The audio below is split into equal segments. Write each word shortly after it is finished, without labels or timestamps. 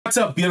What's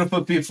up,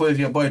 beautiful people? It's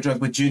your boy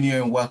Drogbajr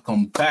Jr. and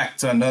welcome back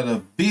to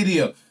another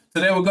video.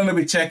 Today we're going to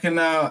be checking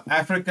out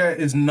Africa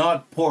is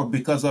not poor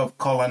because of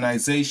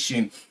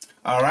colonization.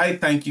 All right,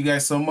 thank you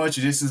guys so much.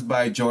 This is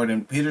by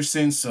Jordan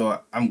Peterson,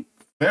 so I'm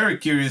very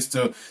curious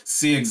to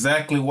see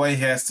exactly what he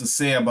has to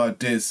say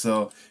about this.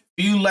 So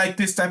if you like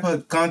this type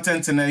of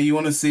content and you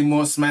want to see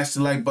more, smash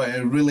the like button.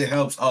 It really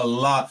helps a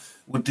lot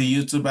with the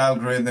YouTube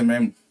algorithm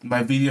and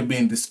my video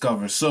being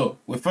discovered. So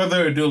with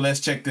further ado, let's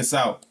check this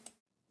out.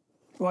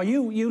 Well,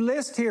 you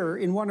list here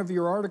in one of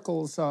your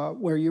articles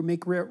where you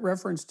make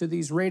reference to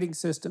these rating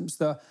systems,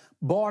 the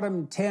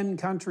bottom 10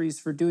 countries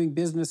for doing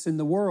business in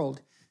the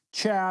world: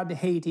 Chad,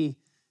 Haiti,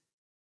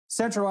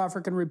 Central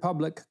African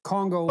Republic,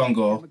 Congo,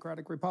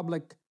 Democratic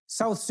Republic,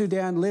 South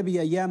Sudan,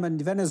 Libya, Yemen,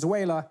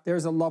 Venezuela.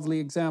 There's a lovely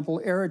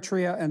example: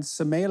 Eritrea and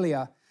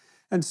Somalia.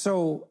 And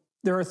so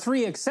there are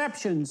three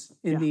exceptions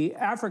in the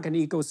African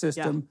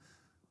ecosystem.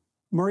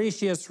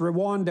 Mauritius,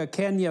 Rwanda,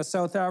 Kenya,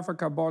 South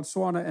Africa,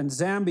 Botswana, and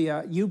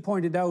Zambia. You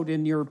pointed out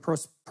in your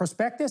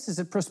prospectus, is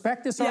it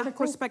prospectus article? Yeah,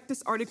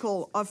 prospectus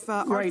article of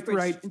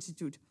Artfridge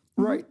Institute.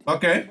 Right.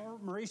 Okay.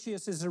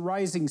 Mauritius is a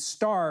rising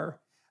star,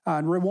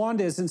 and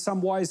Rwanda is in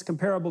some ways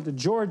comparable to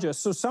Georgia.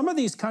 So some of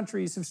these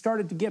countries have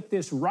started to get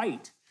this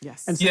right.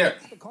 Yes. And so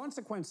what's the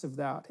consequence of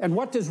that? And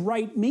what does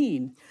right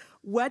mean?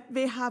 What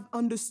they have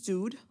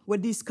understood,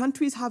 what these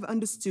countries have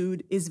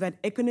understood, is that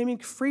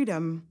economic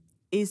freedom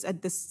is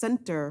at the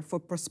center for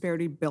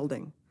prosperity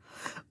building.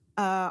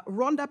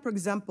 Rwanda, for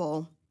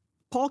example,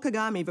 Paul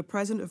Kagame, the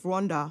president of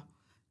Rwanda,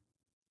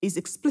 is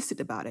explicit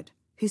about it.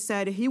 He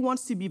said he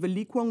wants to be the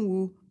Lee Kuan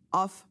Yew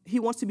of, he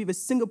wants to be the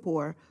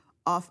Singapore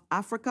of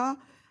Africa,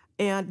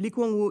 and Lee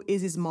Kuan Yew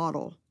is his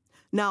model.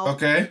 Now,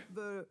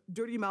 the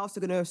dirty mouths are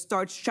gonna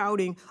start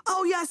shouting,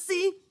 oh yeah,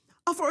 see,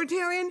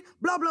 authoritarian,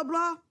 blah, blah,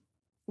 blah,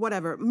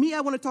 whatever. Me, I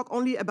wanna talk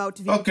only about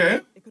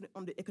the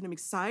on the economic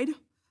side.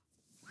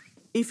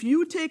 If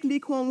you take Lee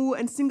Kuan Yew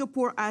and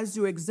Singapore as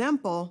your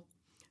example,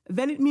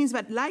 then it means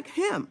that, like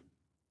him,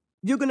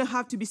 you're going to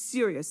have to be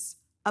serious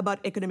about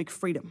economic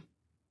freedom.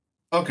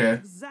 Okay.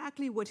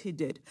 Exactly what he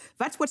did.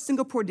 That's what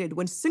Singapore did.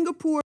 When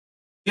Singapore...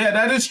 Yeah,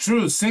 that is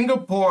true.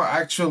 Singapore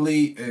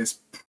actually is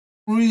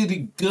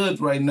pretty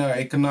good right now,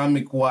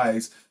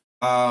 economic-wise.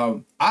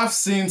 I've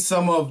seen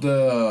some of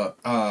the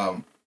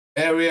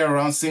area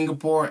around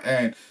Singapore,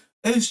 and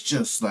it's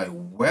just like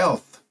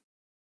wealth.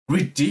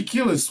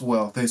 Ridiculous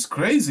wealth. It's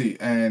crazy.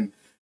 And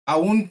I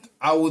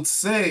would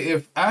say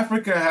if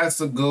Africa has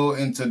to go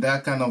into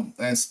that kind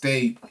of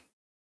state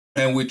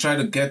and we try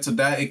to get to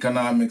that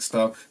economic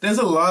stuff, there's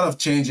a lot of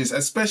changes,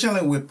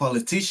 especially with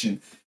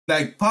politicians.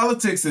 Like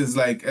politics is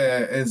like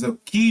is a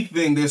key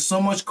thing. There's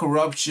so much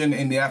corruption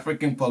in the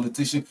African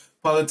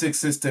politics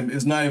system.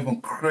 It's not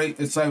even great.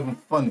 It's not even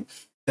funny.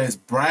 There's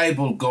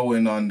bribery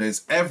going on.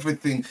 There's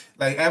everything.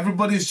 Like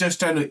everybody's just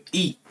trying to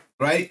eat,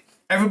 right?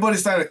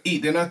 Everybody's trying to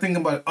eat. They're not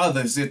thinking about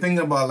others. They're thinking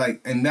about, like,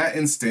 in that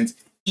instance,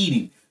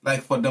 eating,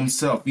 like, for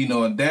themselves, you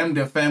know, them,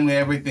 their family,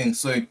 everything.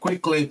 So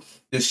quickly,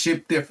 they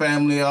ship their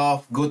family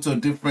off, go to a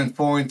different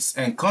foreign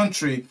and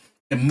country,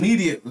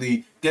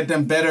 immediately get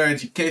them better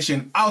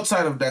education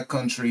outside of that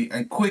country,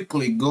 and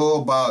quickly go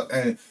about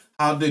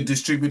how they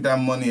distribute that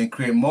money and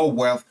create more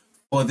wealth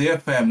for their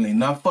family,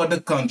 not for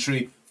the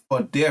country,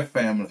 for their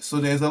family. So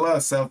there's a lot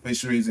of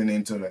selfish reason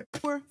into that.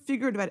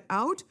 Figured that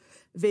out.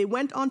 They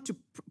went on to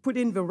put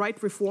in the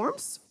right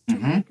reforms to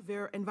make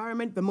their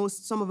environment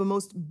some of the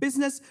most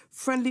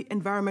business-friendly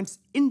environments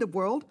in the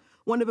world,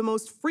 one of the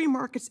most free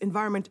markets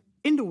environment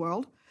in the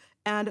world,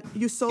 and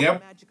you saw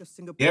the magic of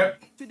Singapore.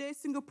 Today,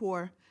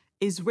 Singapore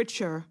is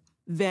richer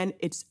than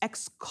its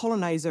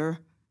ex-colonizer,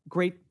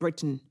 Great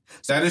Britain.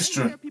 So that is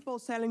true. I hear people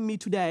telling me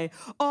today,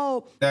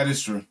 oh... That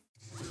is true.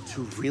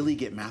 To really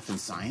get math and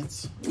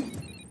science?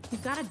 You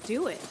gotta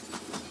do it.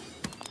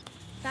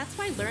 That's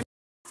why learning...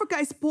 Africa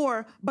is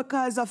poor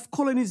because of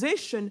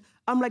colonization.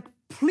 I'm like,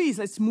 please,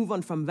 let's move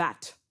on from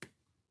that.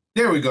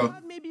 There we go.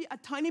 Maybe a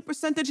tiny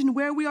percentage in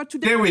where we are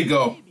today. There we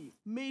go.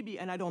 Maybe,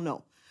 and I don't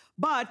know.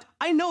 But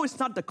I know it's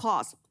not the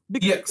cause.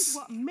 Because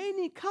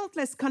many,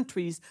 countless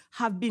countries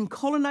have been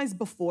colonized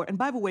before. And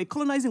by the way,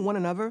 colonizing one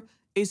another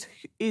is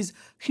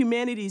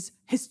humanity's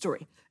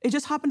history. It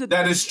just happened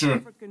that is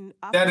true.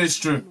 That is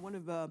true. One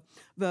of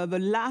the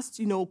last,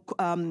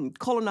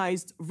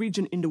 colonized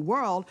region in the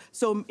world.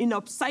 So in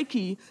our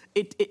psyche,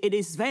 it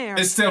is there.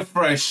 It's still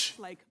fresh.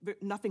 Like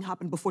nothing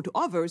happened before to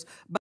others.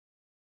 But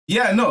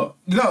yeah, no,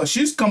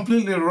 she's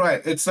completely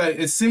right. It's like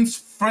it seems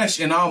fresh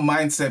in our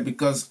mindset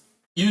because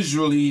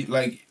usually,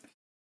 like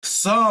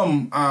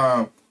some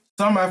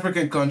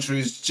African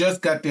countries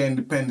just got their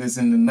independence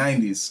in the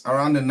 90s,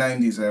 around the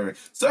 90s area.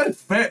 So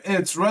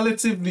it's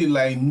relatively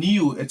like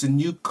new. It's a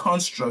new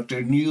construct, a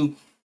new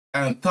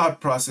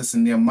thought process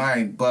in their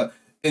mind. But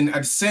at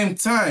the same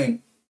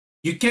time,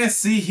 you can't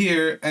sit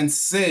here and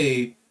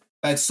say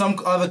like some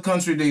other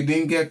country, they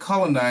didn't get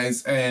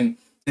colonized and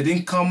they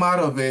didn't come out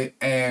of it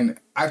and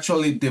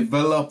actually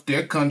develop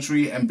their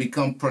country and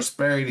become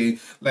prosperity,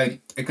 like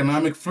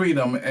economic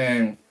freedom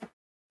and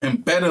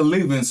better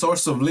living,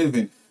 source of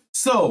living.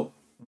 So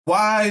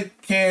Why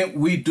can't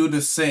we do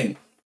the same?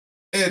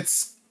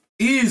 It's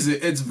easy.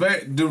 It's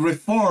the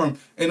reform,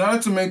 in order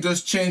to make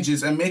those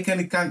changes and make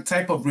any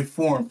type of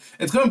reform,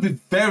 it's going to be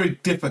very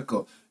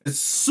difficult. It's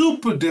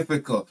super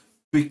difficult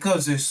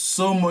because there's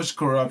so much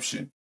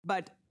corruption.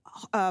 But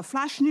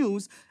flash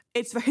news,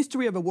 it's the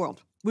history of the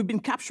world. We've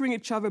been capturing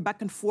each other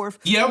back and forth.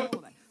 Yep.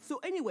 So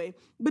anyway,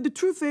 but the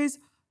truth is,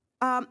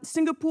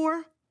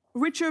 Singapore,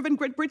 richer than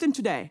Great Britain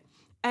today.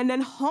 And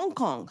then Hong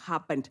Kong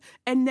happened.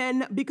 And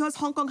then because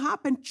Hong Kong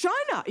happened,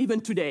 China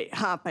even today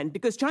happened.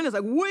 Because China's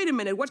like, wait a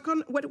minute,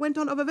 what went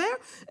on over there?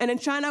 And then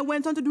China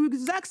went on to do the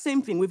exact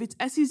same thing with its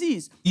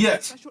SEZs.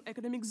 Yes. Special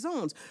economic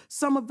zones.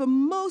 Some of the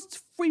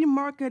most free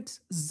market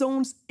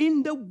zones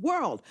in the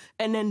world.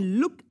 And then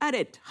look at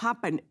it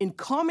happen in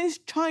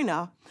communist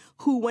China,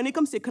 who, when it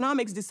comes to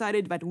economics,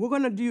 decided that we're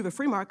going to do the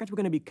free market, we're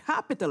going to be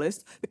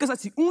capitalist, because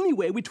that's the only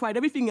way. We tried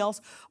everything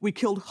else. We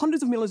killed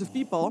hundreds of millions of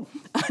people,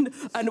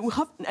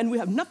 and we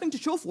have nothing to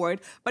show for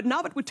it. But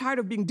now that we're tired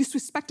of being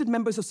disrespected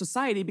members of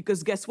society,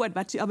 because guess what?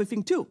 That's the other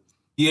thing too.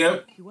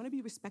 Yep. If you want to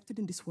be respected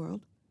in this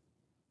world,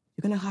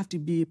 you're going to have to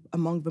be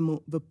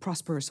among the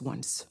prosperous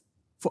ones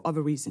for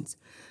other reasons.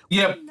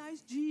 Yep.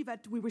 Nice, G,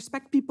 that we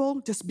respect people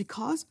just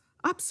because?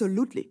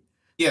 Absolutely.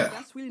 Yeah.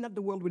 That's really not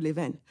the world we live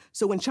in.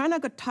 So when China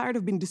got tired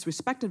of being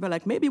disrespected, they're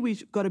like, maybe we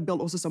got to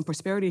build also some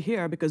prosperity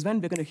here, because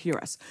then they're going to hear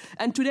us.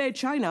 And today,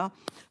 China,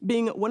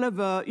 being one of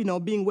the,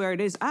 being where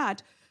it is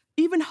at,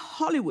 even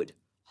Hollywood,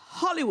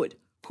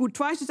 who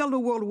tries to tell the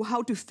world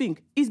how to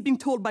think, is being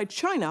told by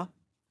China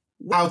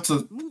what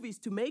movies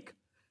to make.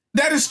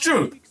 That is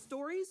true.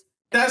 Stories.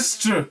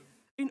 That's true.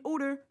 In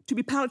order to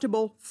be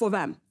palatable for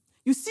them.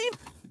 You see?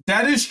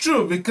 That is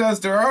true, because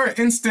there are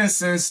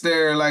instances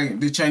there, like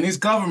the Chinese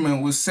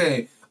government will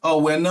say, oh,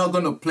 we're not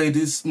going to play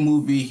this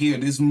movie here.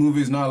 This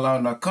movie is not allowed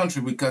in our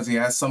country because it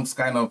has some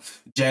kind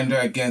of gender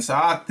against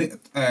our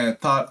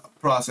thought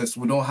process.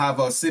 We don't have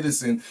our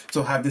citizens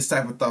to have this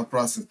type of thought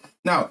process.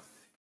 Now,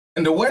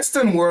 in the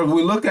Western world,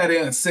 we look at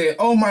it and say,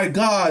 oh my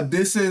God,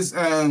 this is,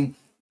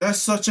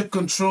 that's such a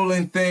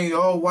controlling thing.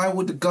 Oh, why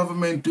would the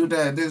government do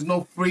that? There's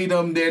no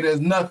freedom there.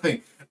 There's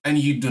nothing. And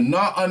you do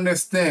not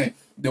understand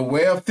the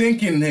way of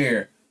thinking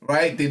here,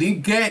 right? They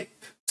didn't get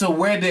to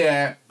where they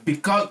are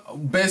because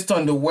based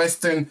on the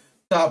Western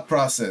thought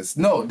process.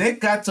 No, they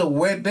got to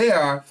where they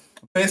are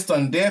based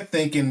on their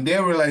thinking,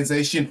 their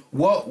realization,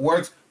 what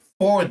works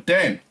for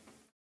them.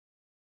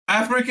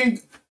 African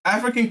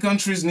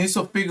countries need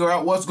to figure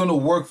out what's going to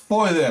work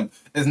for them.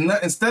 It's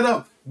not, instead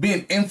of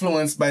being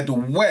influenced by the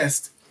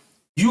West,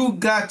 you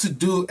got to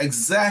do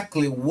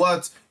exactly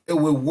what it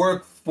will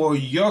work for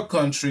your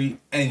country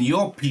and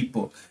your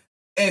people.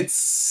 It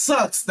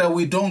sucks that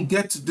we don't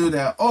get to do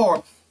that.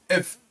 Or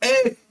if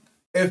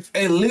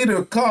a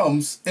leader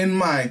comes in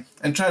mind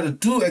and try to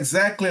do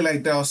exactly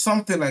like that or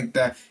something like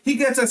that, he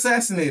gets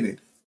assassinated.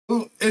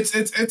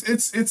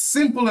 It's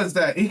simple as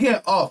that. He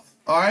get off.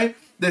 All right,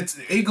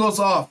 he goes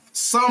off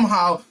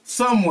somehow,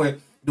 somewhere.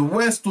 The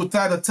West will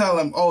try to tell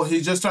him, oh,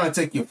 he's just trying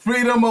to take your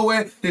freedom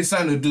away. He's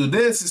trying to do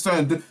this. He's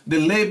trying to do. They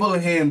label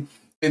him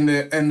in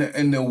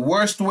the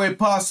worst way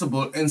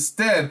possible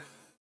instead,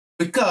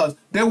 because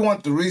they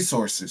want the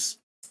resources.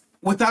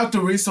 Without the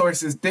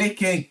resources, they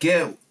can't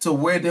get to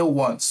where they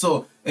want.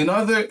 So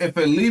if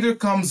a leader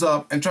comes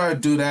up and try to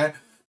do that,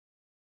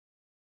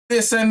 they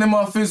send him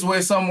off his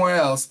way somewhere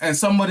else, and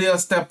somebody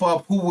else step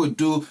up who would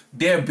do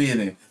their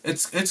bidding.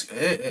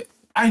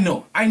 I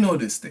know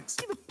these things.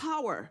 See the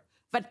power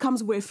that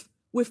comes with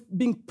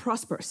being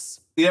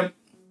prosperous. Yep.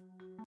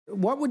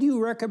 What would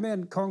you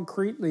recommend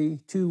concretely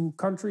to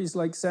countries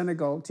like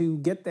Senegal to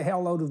get the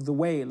hell out of the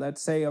way,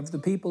 let's say, of the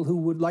people who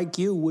would, like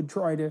you, would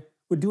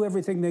do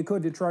everything they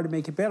could to try to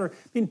make it better?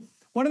 I mean,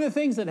 one of the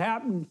things that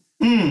happened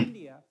in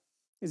India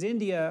is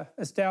India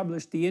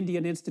established the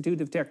Indian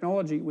Institute of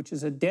Technology, which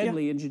is a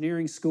deadly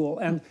engineering school,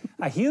 and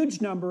a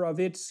huge number of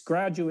its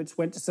graduates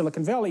went to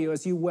Silicon Valley,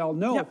 as you well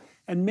know.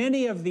 And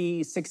many of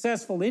the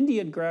successful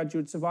Indian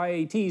graduates of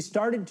IIT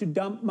started to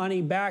dump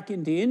money back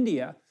into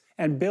India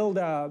and build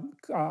a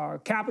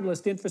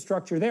capitalist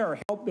infrastructure there, or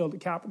help build a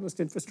capitalist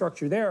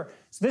infrastructure there.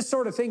 So this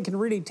sort of thing can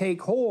really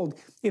take hold.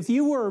 If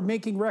you were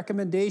making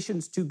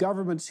recommendations to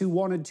governments who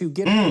wanted to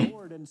get on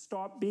board and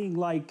stop being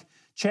like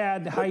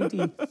Chad,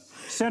 Haiti,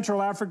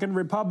 Central African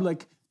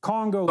Republic,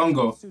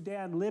 Congo,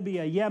 Sudan,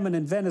 Libya, Yemen,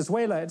 and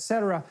Venezuela,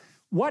 etc.,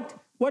 what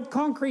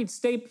concrete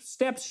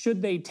steps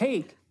should they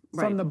take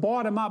from the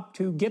bottom up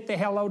to get the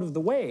hell out of the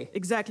way?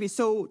 Exactly.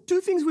 So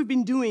two things we've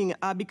been doing,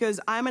 because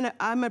I'm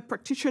a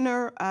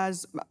practitioner,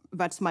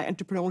 that's my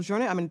entrepreneurial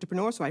journey. I'm an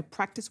entrepreneur, so I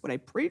practice what I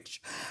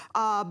preach,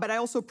 but I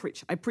also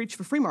preach. I preach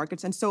for free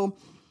markets, and so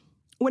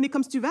when it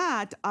comes to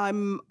that,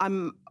 I'm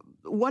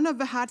one of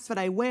the hats that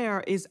I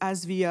wear is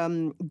as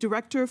the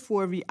director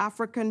for the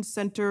African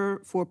Center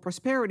for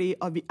Prosperity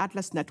of the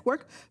Atlas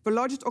Network, the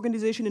largest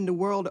organization in the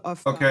world of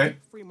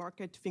free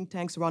market think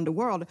tanks around the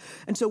world.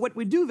 And so what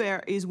we do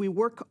there is we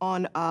work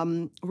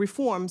on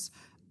reforms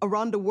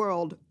around the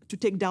world to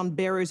take down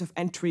barriers of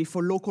entry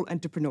for local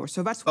entrepreneurs.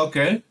 So that's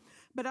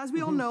But as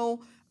we all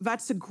know,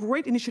 that's a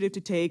great initiative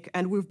to take,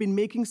 and we've been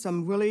making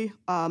some really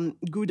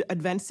good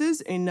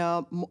advances in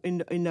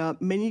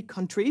many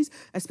countries,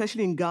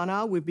 especially in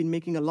Ghana. We've been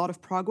making a lot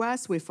of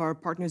progress with our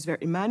partners there,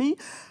 Imani.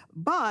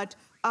 But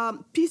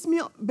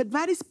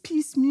that is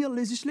piecemeal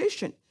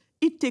legislation.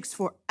 It takes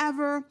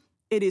forever.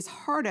 It is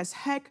hard as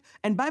heck.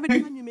 And by the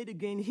time you made a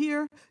gain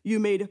here, you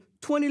made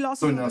 20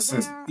 losses over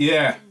there.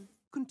 Yeah.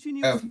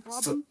 Continuous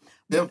problem.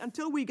 But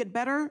until we get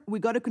better, we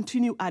got to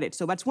continue at it.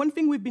 So that's one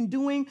thing we've been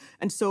doing.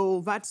 And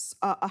so that's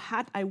a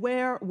hat I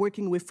wear,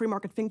 working with free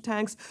market think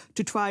tanks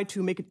to try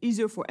to make it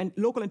easier for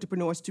local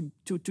entrepreneurs to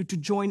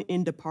join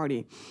in the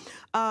party.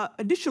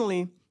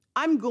 Additionally,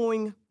 I'm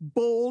going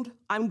bold.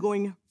 I'm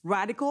going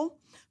radical.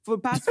 For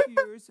the past few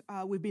years,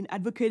 we've been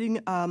advocating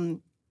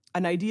an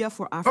idea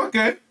for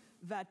Africa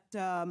that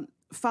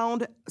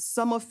found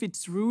some of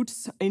its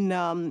roots in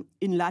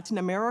Latin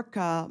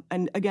America.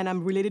 And again,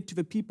 I'm related to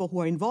the people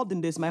who are involved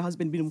in this. My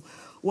husband being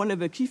one of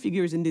the key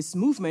figures in this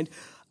movement,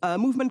 a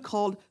movement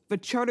called the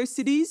Charter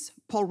Cities.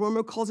 Paul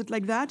Romer calls it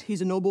like that.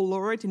 He's a Nobel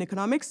laureate in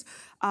economics.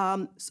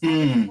 Call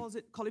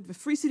it the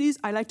free cities.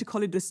 I like to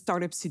call it the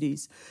startup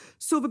cities.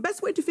 So the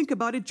best way to think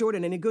about it,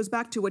 Jordan, and it goes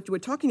back to what you were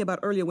talking about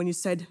earlier when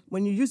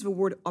you use the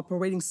word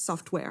operating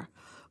software.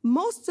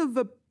 Most of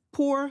the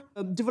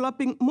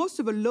most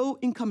of the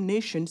low-income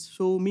nations,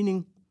 so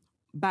meaning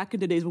back in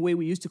the days, the way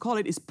we used to call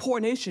it is poor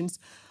nations,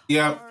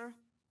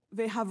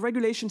 they have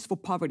regulations for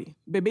poverty.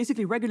 They're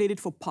basically regulated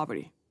for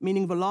poverty,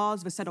 meaning the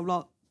laws, the set of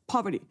law,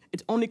 poverty.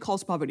 It only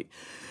calls poverty.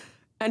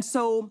 And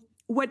so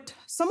what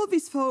some of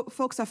these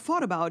folks have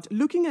thought about,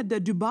 looking at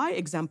the Dubai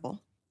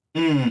example,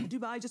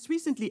 Dubai just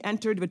recently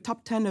entered the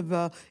top 10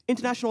 of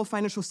international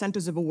financial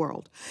centers of the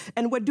world.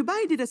 And what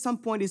Dubai did at some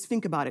point is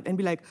think about it and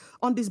be like,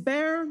 on this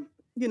bare,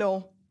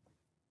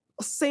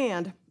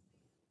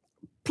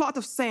 plot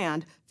of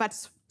sand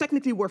that's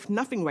technically worth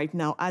nothing right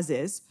now as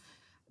is,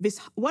 this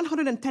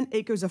 110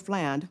 acres of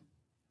land,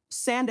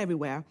 sand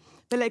everywhere.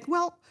 They're like,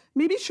 well,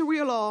 maybe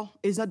Sharia law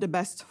is not the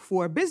best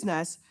for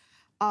business.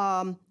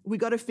 We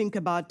got to think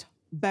about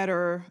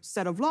better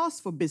set of laws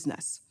for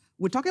business.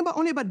 We're talking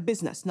only about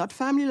business, not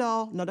family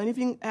law, not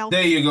anything else.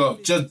 There you go,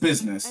 just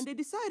business. And they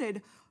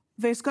decided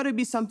there's got to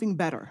be something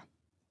better.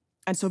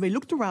 And so they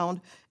looked around,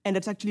 and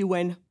that's actually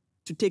when,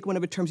 to take one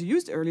of the terms you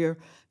used earlier,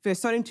 they're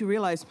starting to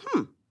realize,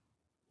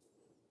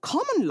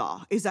 common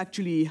law is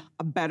actually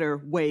a better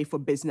way for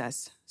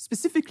business,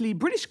 specifically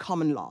British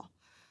common law.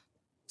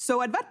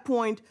 So at that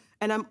point,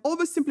 and I'm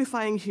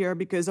oversimplifying here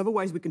because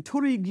otherwise we can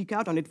totally geek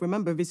out on it.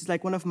 Remember, this is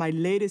like one of my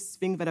latest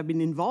things that I've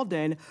been involved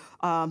in,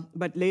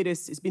 but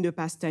latest, it's been the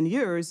past 10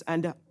 years,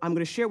 and I'm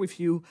going to share with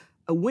you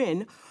a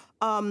win.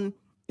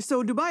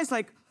 So Dubai is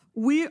like,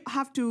 we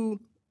have to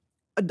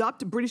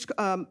adopt British,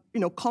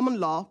 common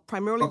law,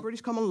 primarily British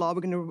common law.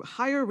 We're going to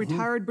hire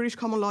retired British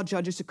common law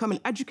judges to come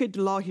and educate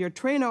the law here,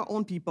 train our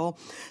own people,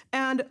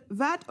 and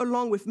that,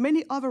 along with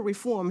many other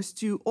reforms,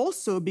 to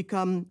also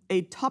become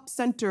a top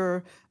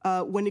center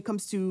when it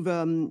comes to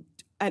the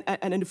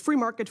and in the free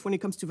market when it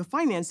comes to the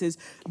finances.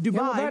 Dubai.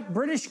 Yeah, well, that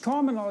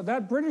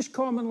British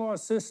common law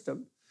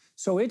system.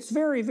 So it's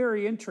very,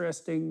 very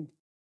interesting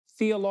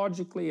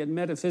theologically and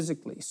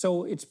metaphysically.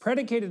 So it's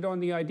predicated on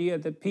the idea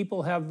that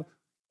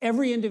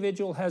every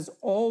individual has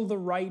all the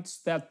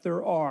rights that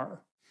there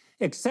are,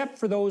 except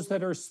for those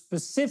that are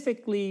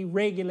specifically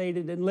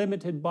regulated and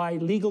limited by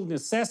legal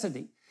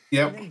necessity.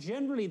 Yep. And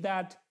generally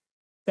that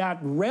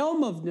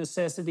realm of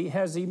necessity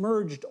has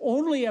emerged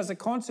only as a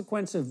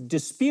consequence of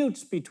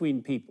disputes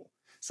between people.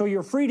 So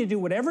you're free to do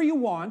whatever you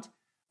want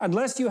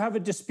unless you have a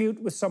dispute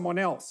with someone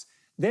else.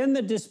 Then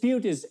the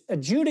dispute is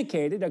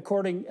adjudicated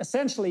according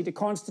essentially to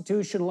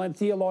constitutional and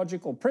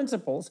theological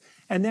principles,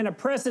 and then a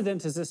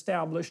precedent is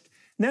established.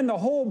 And then the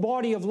whole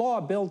body of law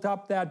built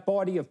up that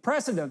body of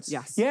precedents.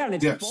 Yes. Yeah, and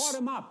it's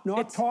bottom up,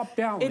 not top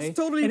down. It's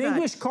totally and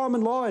English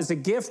common law is a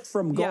gift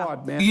from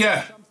God, man.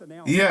 Yeah.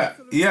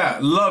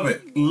 Love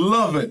it.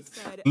 Love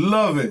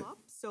it.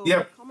 So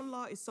common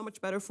law is so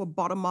much better for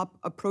bottom-up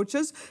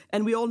approaches,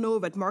 and we all know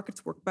that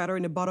markets work better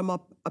in a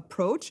bottom-up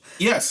approach.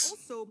 Yes.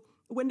 Also,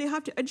 when they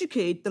have to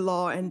educate the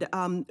law and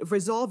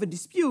resolve a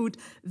dispute,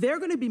 they're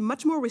going to be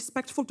much more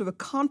respectful to the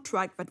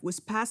contract that was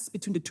passed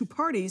between the two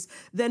parties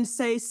than,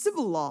 say,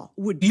 civil law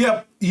would be.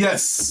 Yep.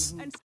 Yes.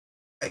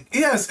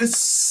 Yes, it's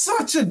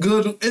such a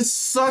good law. It's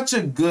such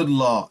a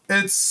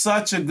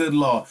good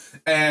law.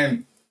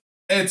 And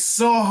it's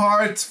so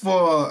hard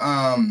for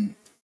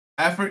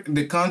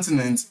the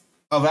continent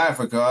of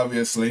Africa,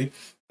 obviously,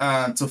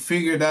 to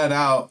figure that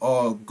out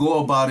or go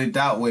about it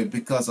that way,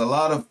 because a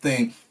lot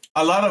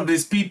of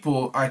these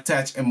people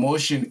attach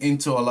emotion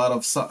into a lot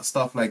of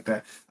stuff like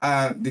that.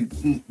 The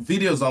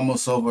video's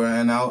almost over,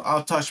 and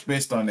I'll touch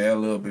based on it a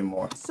little bit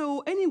more.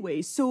 So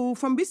anyway,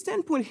 from this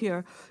standpoint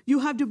here, you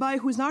have Dubai,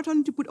 who's now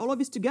trying to put all of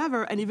this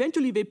together, and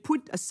eventually they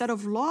put a set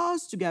of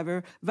laws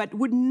together that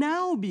would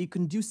now be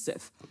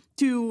conducive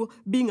to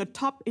being a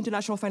top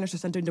international financial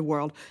center in the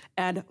world.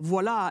 And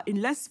voila,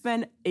 in less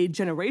than a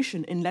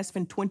generation, in less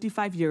than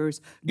 25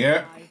 years,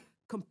 Dubai,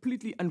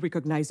 completely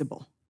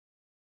unrecognizable.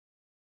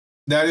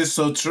 That is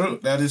so true.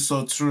 That is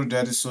so true.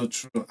 That is so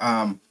true.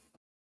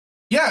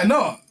 Yeah,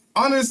 no,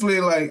 honestly,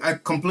 like I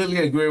completely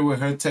agree with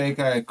her take.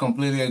 I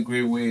completely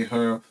agree with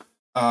her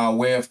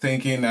way of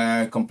thinking.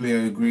 I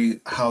completely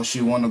agree how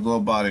she want to go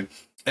about it.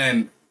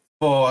 And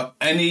for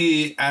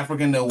any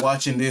African that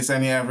watching this,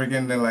 any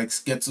African that like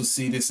get to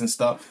see this and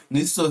stuff,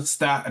 needs to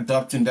start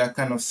adopting that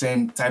kind of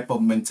same type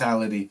of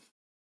mentality.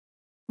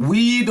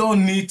 We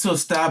don't need to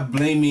start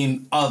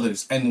blaming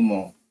others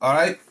anymore. All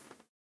right,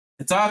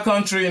 it's our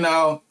country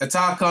now. It's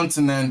our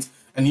continent,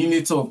 and you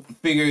need to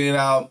figure it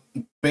out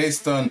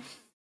based on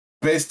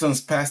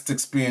past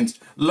experience.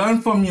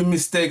 Learn from your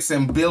mistakes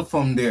and build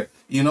from there.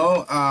 You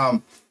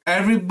know,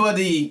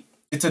 everybody,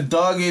 it's a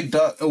dog eat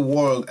dog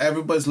world.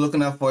 Everybody's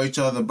looking out for each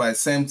other, but at the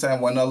same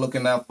time, we're not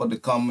looking out for the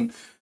common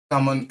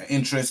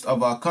interest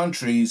of our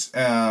countries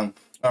around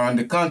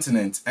the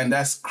continent. And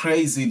that's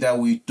crazy that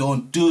we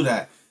don't do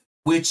that,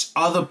 which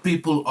other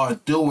people are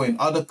doing.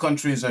 Other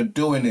countries are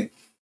doing it.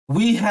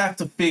 We have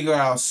to figure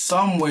out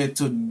some way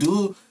to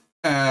do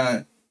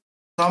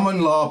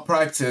common law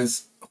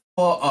practice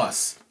for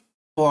us,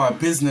 for our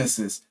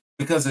businesses,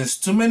 because there's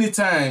too many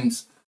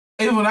times,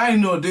 even I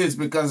know this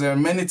because there are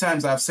many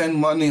times I've sent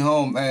money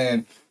home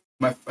and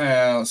my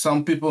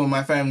some people in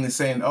my family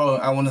saying, oh,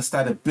 I want to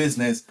start a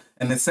business,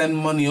 and they send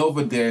money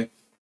over there.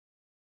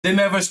 They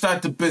never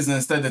start the business.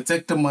 Instead, they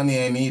take the money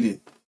and eat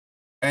it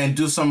and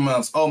do something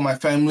else. Oh, my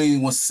family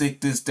was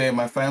sick this day.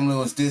 My family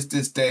was this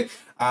day.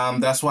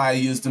 That's why I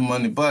used the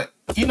money. But,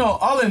 you know,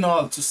 all in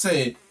all, to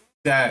say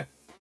that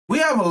we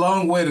have a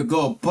long way to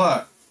go,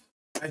 but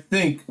I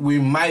think we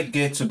might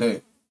get to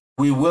that.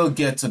 We will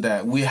get to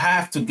that. We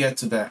have to get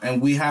to that,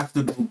 and we have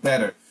to do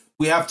better.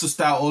 We have to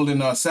start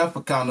holding ourselves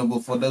accountable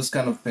for those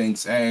kind of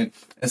things. And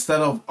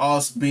instead of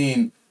us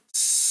being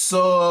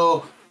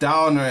so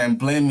downer and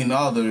blaming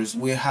others,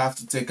 we have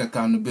to take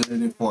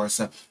accountability for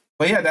ourselves.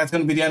 But yeah, that's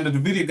going to be the end of the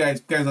video, guys.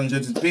 If you guys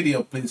enjoyed this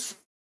video, please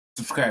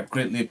subscribe.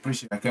 Greatly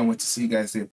appreciate it. I can't wait to see you guys there.